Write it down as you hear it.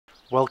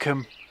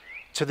Welcome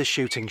to the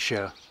shooting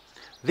show.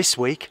 This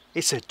week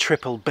it's a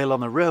triple bill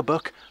on a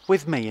roebuck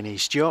with me in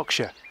East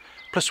Yorkshire.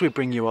 Plus we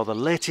bring you all the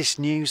latest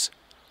news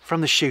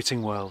from the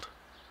shooting world.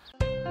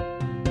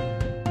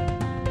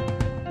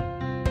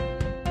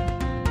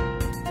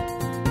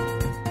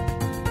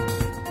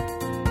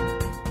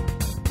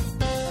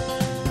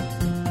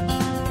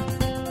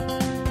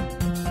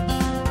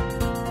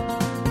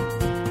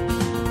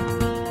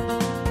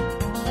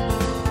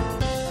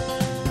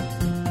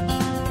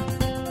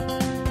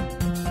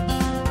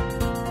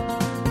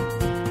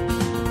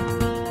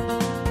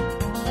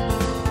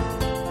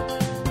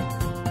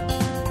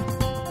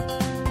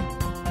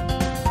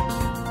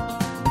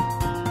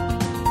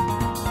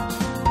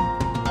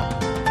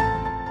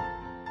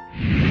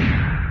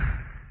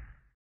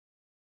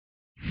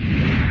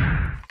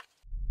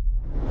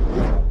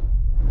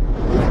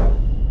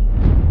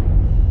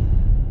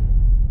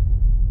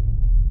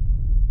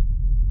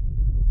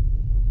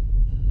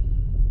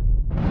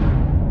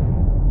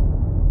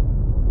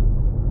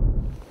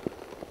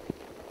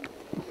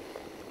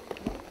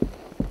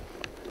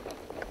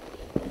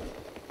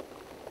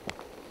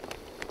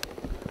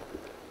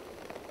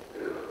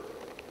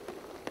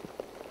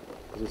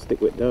 There's a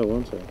stick with dough,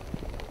 won't it?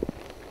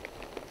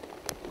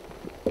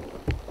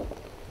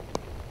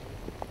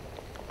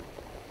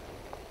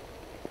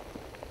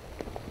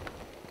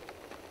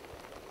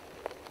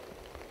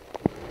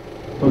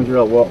 As long as you're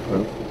out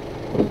waterproof.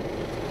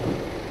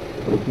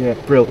 Yeah,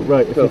 brilliant.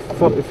 Right,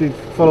 if you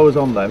follow us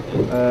on then.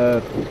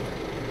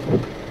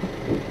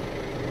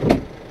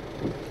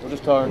 We'll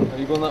just turn. Are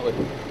you going that way?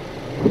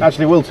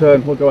 Actually, we'll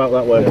turn. We'll go out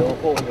that way. Yeah, we'll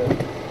forward it.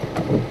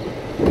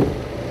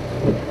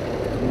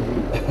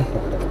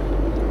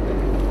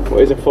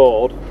 What is a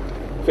Ford?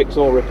 Fix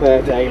or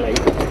repair daily.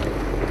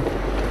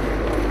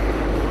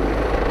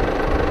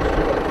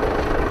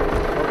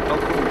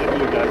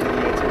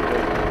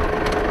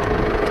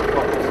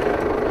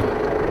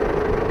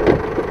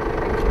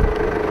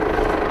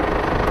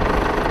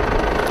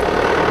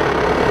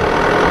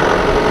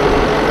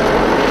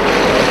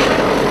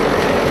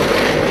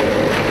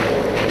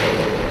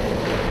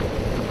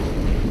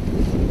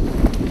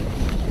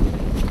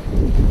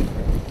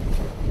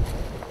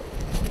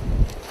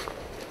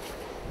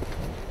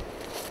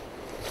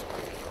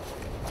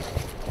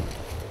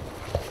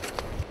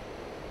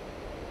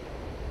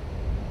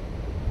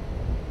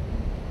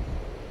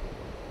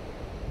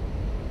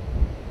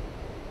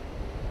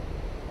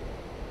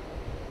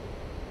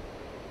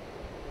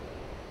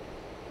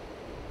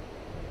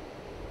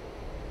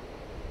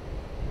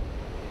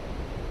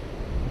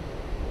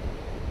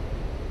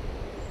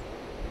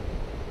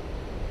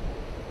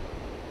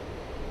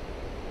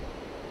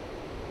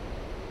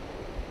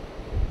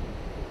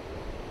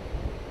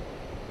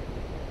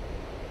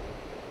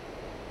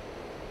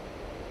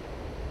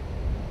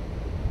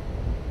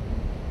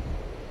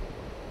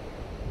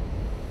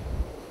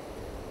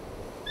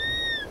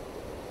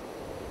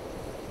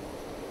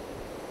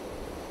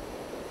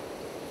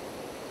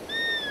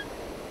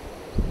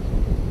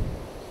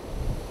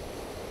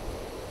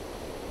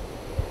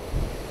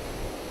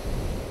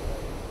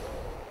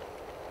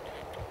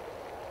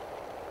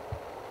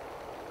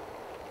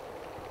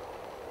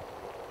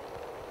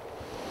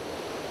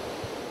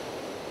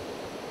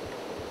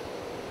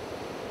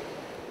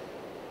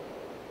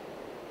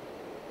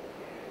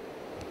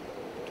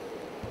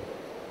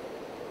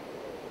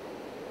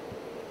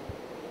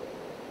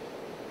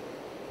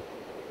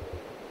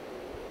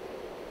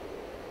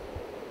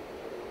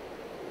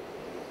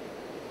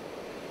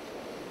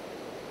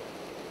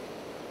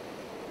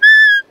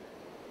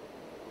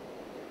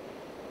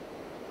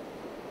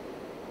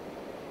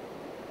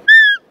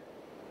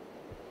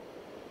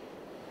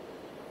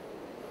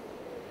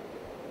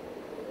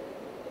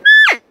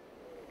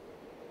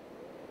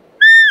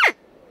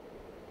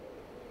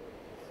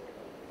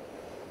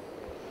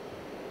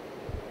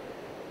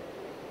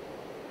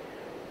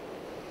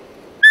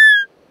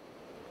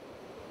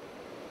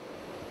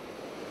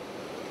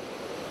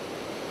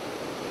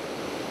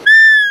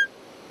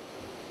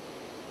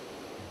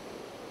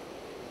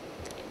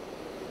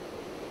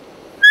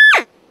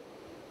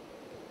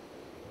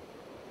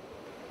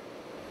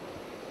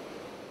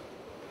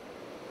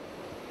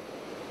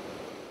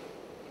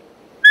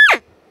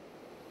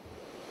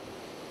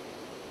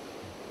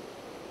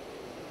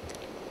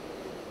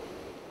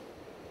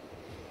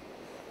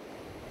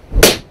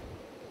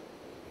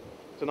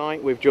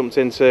 Tonight we've jumped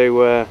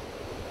into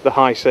the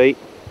high seat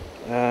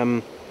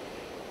and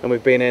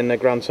we've been in a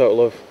grand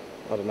total of,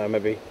 I don't know,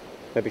 maybe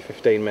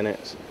 15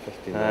 minutes.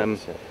 15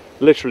 minutes, yeah.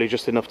 Literally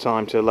just enough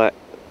time to let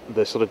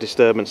the sort of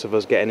disturbance of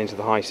us getting into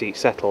the high seat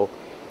settle,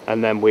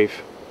 and then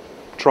we've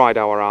tried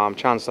our arm,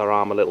 chanced our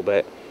arm a little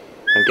bit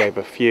and gave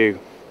a few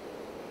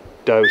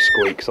doe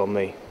squeaks on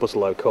the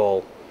buffalo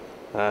call,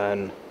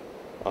 and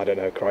I don't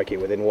know, crikey,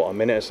 within what, a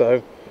minute or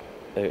so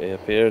He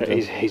appeared.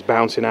 He's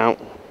bouncing out.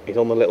 He's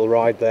on the little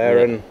ride there,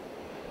 yeah. And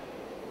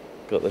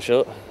got the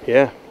shot.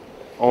 Yeah,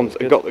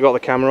 got the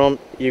camera on.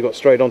 You got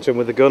straight onto him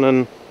with the gun,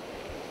 and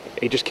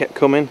he just kept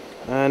coming.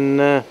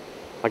 And I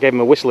gave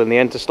him a whistle in the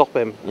end to stop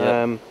him.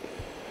 Yeah.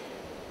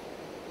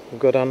 we'll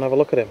go down and have a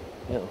look at him.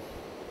 Yeah.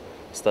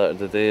 Started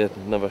the day,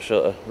 never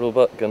shot a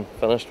roebuck and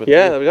finished with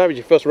that was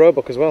your first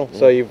roebuck as well. Yeah.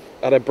 So you've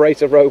had a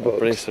brace of roebucks. A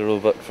brace of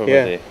roebuck for my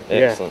day.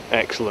 Excellent. Yeah.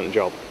 Excellent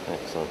job.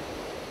 Excellent.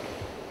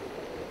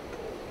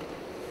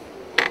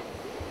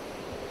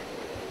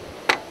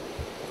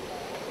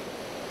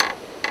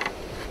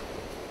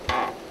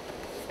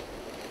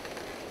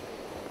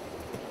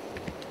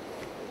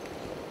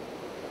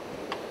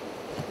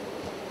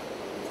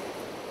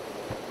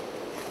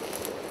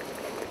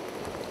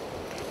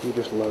 You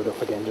just load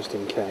up again just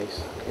in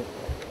case.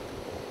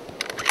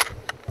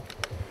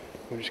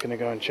 We're just going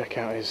to go and check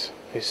out his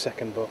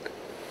second buck.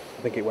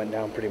 I think it went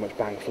down pretty much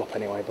bang flop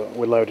anyway, but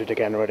we're loaded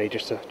again ready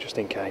just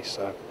in case.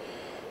 So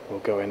we'll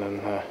go in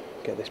and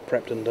get this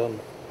prepped and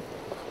done.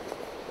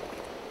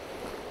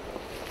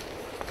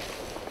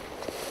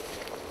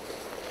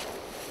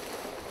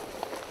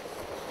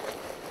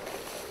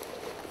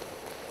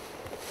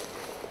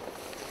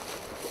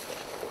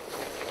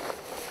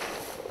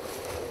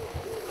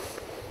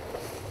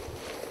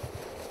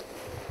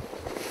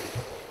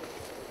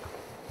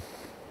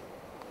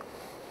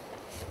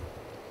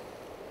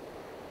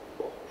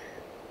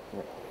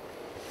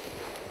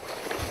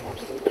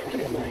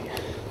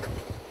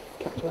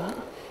 That.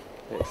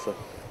 Excellent.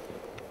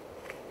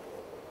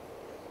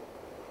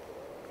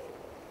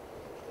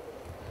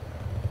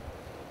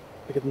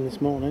 Bigger than this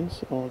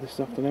morning's, or this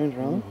afternoon's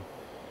rather.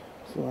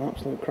 Still an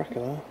absolute cracker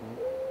there.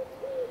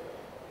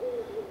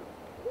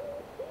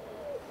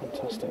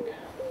 Fantastic.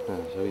 Yeah,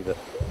 so we did.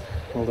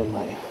 Well done,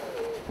 mate.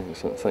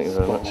 Excellent, thank you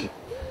very much.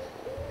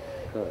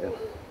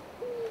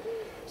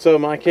 So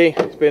Mikey,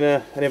 it's been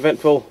an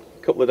eventful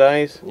couple of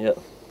days. Yeah.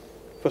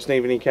 First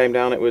evening he came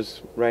down, it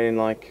was raining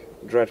like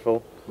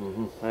dreadful.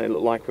 And it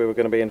looked like we were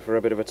going to be in for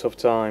a bit of a tough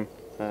time.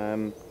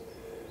 The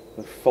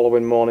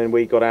following morning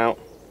we got out,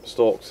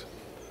 stalked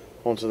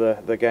onto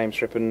the game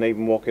strip, and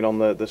even walking on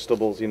the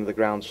stubbles, the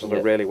ground's sort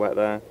of really wet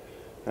there.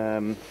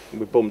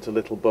 We bumped a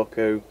little buck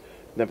who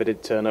never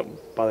did turn up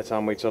by the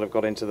time we sort of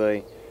got into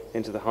the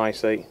high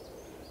seat,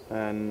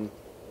 and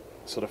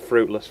sort of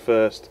fruitless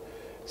first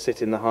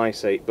sit in the high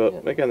seat.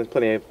 But again, there's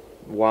plenty of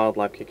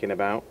wildlife kicking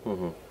about.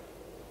 Then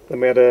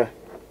we had a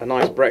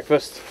nice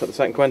breakfast at the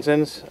St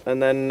Quentin's,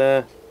 and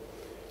then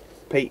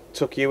Pete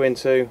took you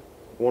into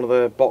one of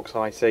the box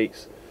high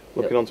seats,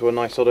 looking onto a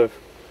nice sort of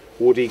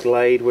woody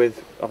glade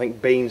with, I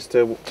think, beans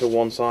to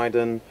one side,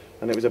 and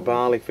it was a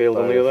barley field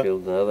on the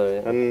other.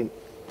 And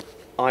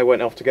I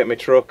went off to get my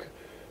truck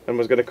and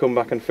was going to come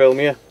back and film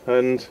you,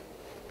 and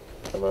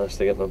I managed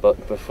to get my buck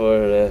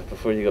before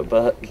you got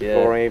back.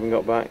 Before I even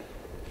got back.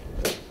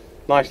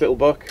 Nice little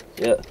buck.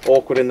 Yeah.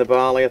 Awkward in the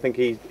barley. I think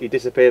he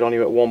disappeared on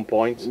you at one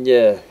point.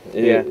 Yeah.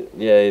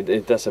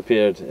 It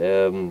disappeared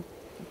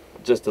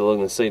just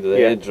along the side of the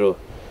hedgerow,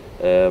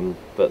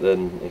 but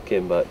then it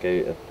came back out,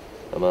 and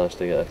I managed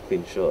to get a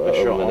clean shot. A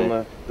shot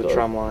on the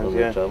tram lines.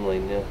 The tram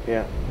line,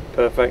 Yeah.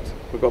 Perfect.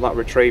 We've got that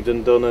retrieved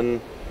and done,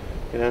 and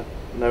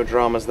no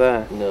dramas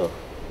there. No.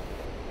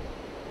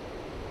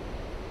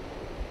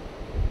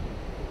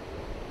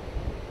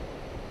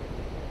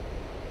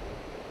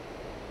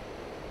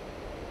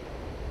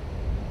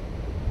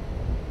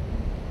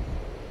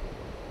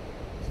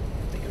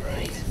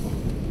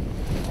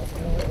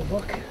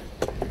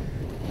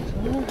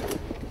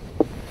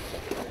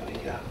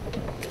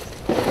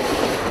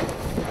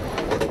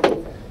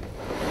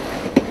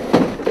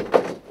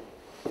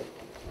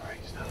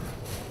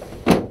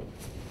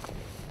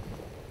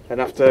 And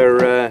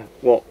after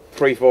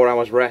 3-4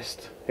 hours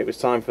rest, it was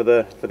time for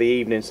the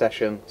evening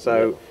session.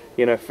 So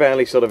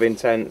fairly sort of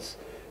intense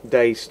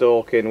day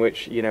stalking,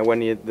 which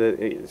when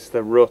it's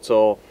the rut,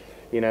 or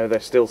they're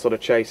still sort of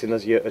chasing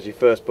as your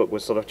first buck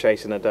was sort of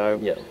chasing a doe.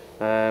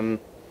 Yeah.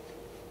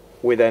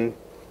 We then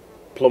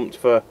plumped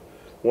for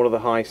one of the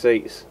high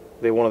seats,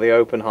 one of the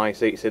open high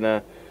seats in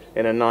a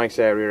nice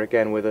area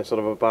again with a sort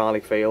of a barley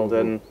field,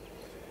 and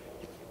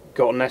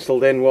got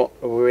nestled in. We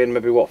were in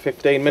maybe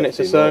 15 minutes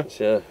or so. Minutes,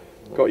 yeah.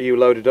 Got you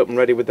loaded up and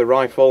ready with the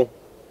rifle,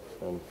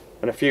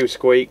 and a few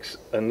squeaks,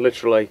 and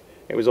literally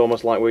it was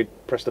almost like we'd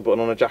pressed a button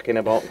on a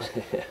jack-in-a-box.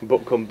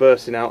 Buck come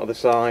bursting out of the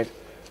side.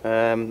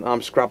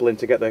 I'm scrabbling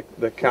to get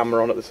the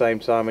camera on at the same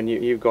time, and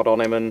you got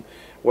on him and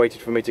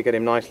waited for me to get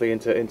him nicely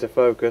into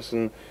focus,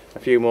 and a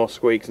few more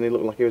squeaks, and he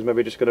looked like he was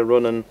maybe just going to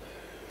run and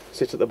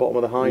sit at the bottom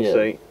of the high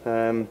seat.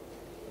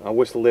 I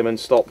whistled him and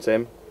stopped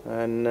him,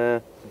 and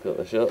got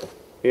the shot.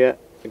 Yeah,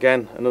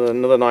 again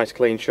another nice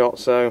clean shot.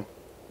 So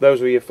those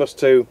were your first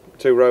two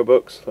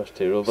roebucks. First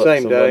two roebucks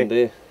same day.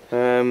 day.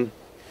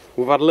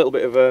 We've had a little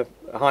bit of a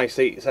high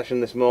seat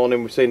session this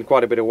morning. We've seen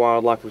quite a bit of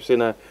wildlife. We've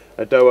seen a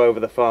doe over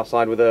the far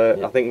side with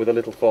I think with a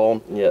little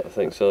fawn. Yeah, I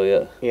think so.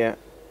 Yeah. Yeah,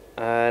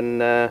 and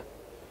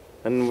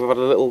we've had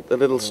a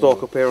little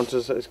stalk up here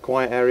onto this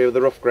quiet area of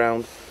the rough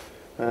ground,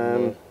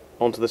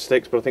 onto the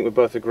sticks. But I think we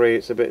both agree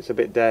it's a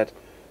bit dead.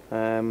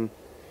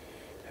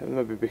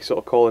 Maybe be sort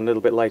of calling a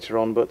little bit later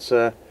on, but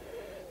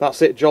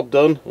that's it. Job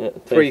done. Yeah,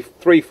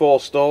 3-4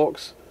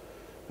 stalks.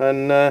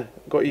 and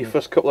got your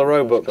first couple of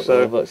roebucks. So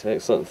roebucks,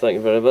 excellent. Thank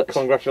you very much.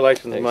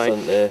 Congratulations,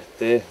 excellent, mate.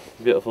 Day,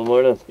 beautiful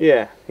morning.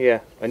 Yeah, yeah.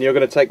 And you're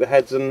going to take the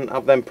heads and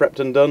have them prepped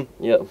and done.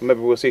 Yep. Maybe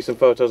we'll see some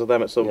photos of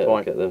them at some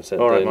point. Get them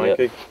sent All right, down,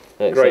 Mikey. Yep.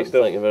 Excellent. Great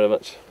stuff. Thank you very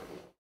much.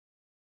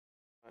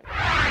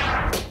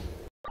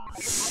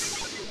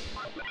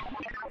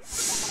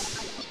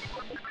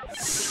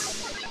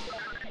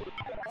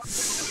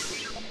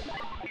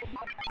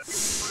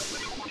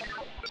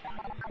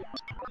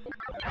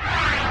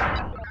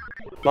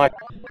 Mike.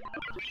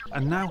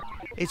 And now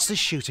it's the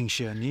Shooting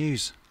Show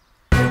news.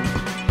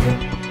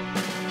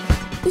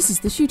 This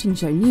is the Shooting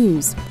Show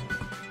news.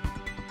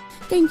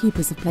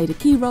 Gamekeepers have played a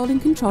key role in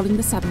controlling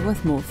the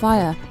Saddleworth Moor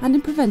fire and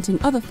in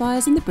preventing other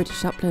fires in the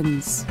British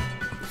uplands.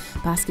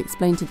 Bask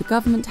explained to the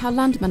government how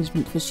land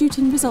management for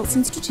shooting results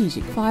in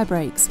strategic fire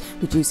breaks,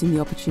 reducing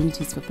the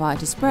opportunities for fire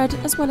to spread,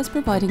 as well as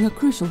providing a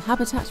crucial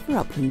habitat for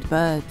upland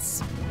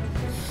birds.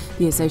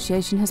 The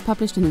association has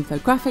published an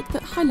infographic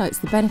that highlights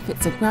the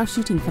benefits of grouse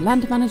shooting for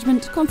land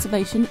management,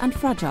 conservation and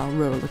fragile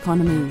rural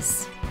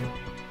economies.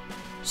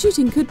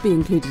 Shooting could be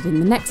included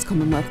in the next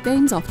Commonwealth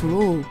Games after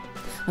all.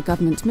 A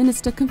government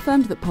minister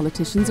confirmed that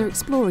politicians are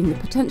exploring the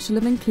potential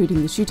of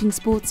including the shooting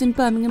sports in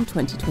Birmingham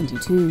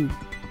 2022.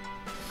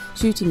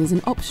 Shooting is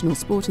an optional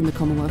sport in the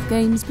Commonwealth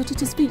Games, but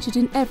it has featured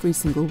in every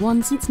single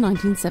one since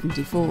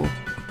 1974.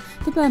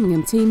 The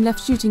Birmingham team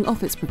left shooting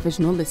off its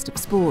provisional list of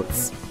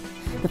sports.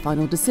 The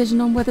final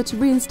decision on whether to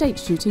reinstate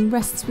shooting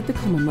rests with the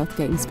Commonwealth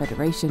Games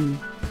Federation.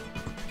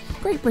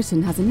 Great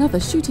Britain has another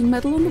shooting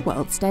medal on the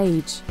world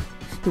stage.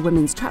 The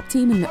women's trap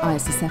team in the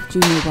ISSF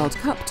Junior World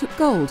Cup took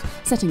gold,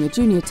 setting a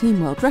junior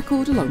team world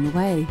record along the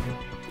way.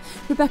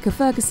 Rebecca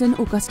Ferguson,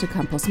 Augusta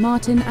Campos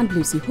Martin and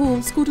Lucy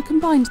Hall scored a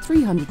combined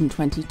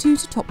 322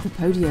 to top the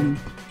podium.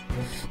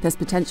 There's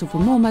potential for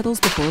more medals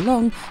before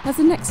long, as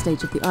the next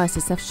stage of the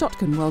ISSF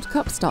Shotgun World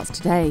Cup starts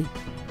today.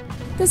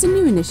 There's a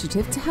new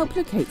initiative to help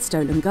locate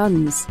stolen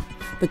guns.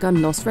 The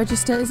Gun Loss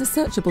Register is a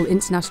searchable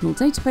international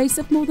database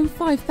of more than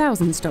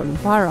 5,000 stolen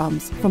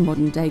firearms, from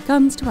modern-day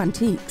guns to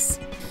antiques.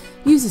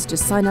 Users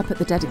just sign up at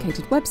the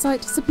dedicated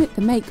website, submit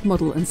the make,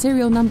 model and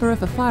serial number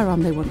of a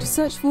firearm they want to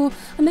search for,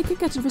 and they could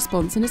get a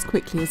response in as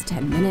quickly as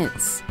 10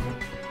 minutes.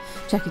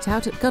 Check it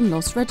out at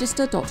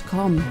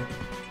gunlossregister.com.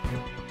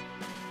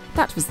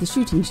 That was the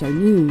Shooting Show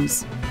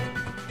news.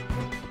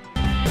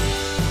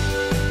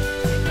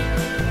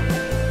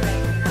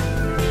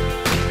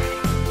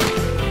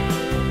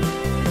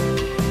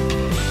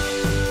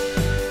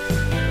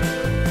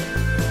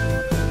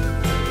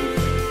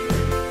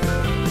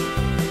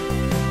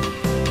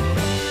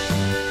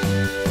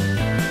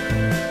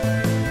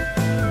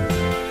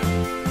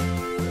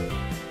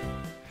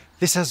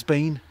 This has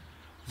been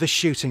The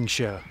Shooting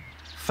Show.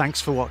 Thanks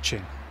for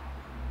watching.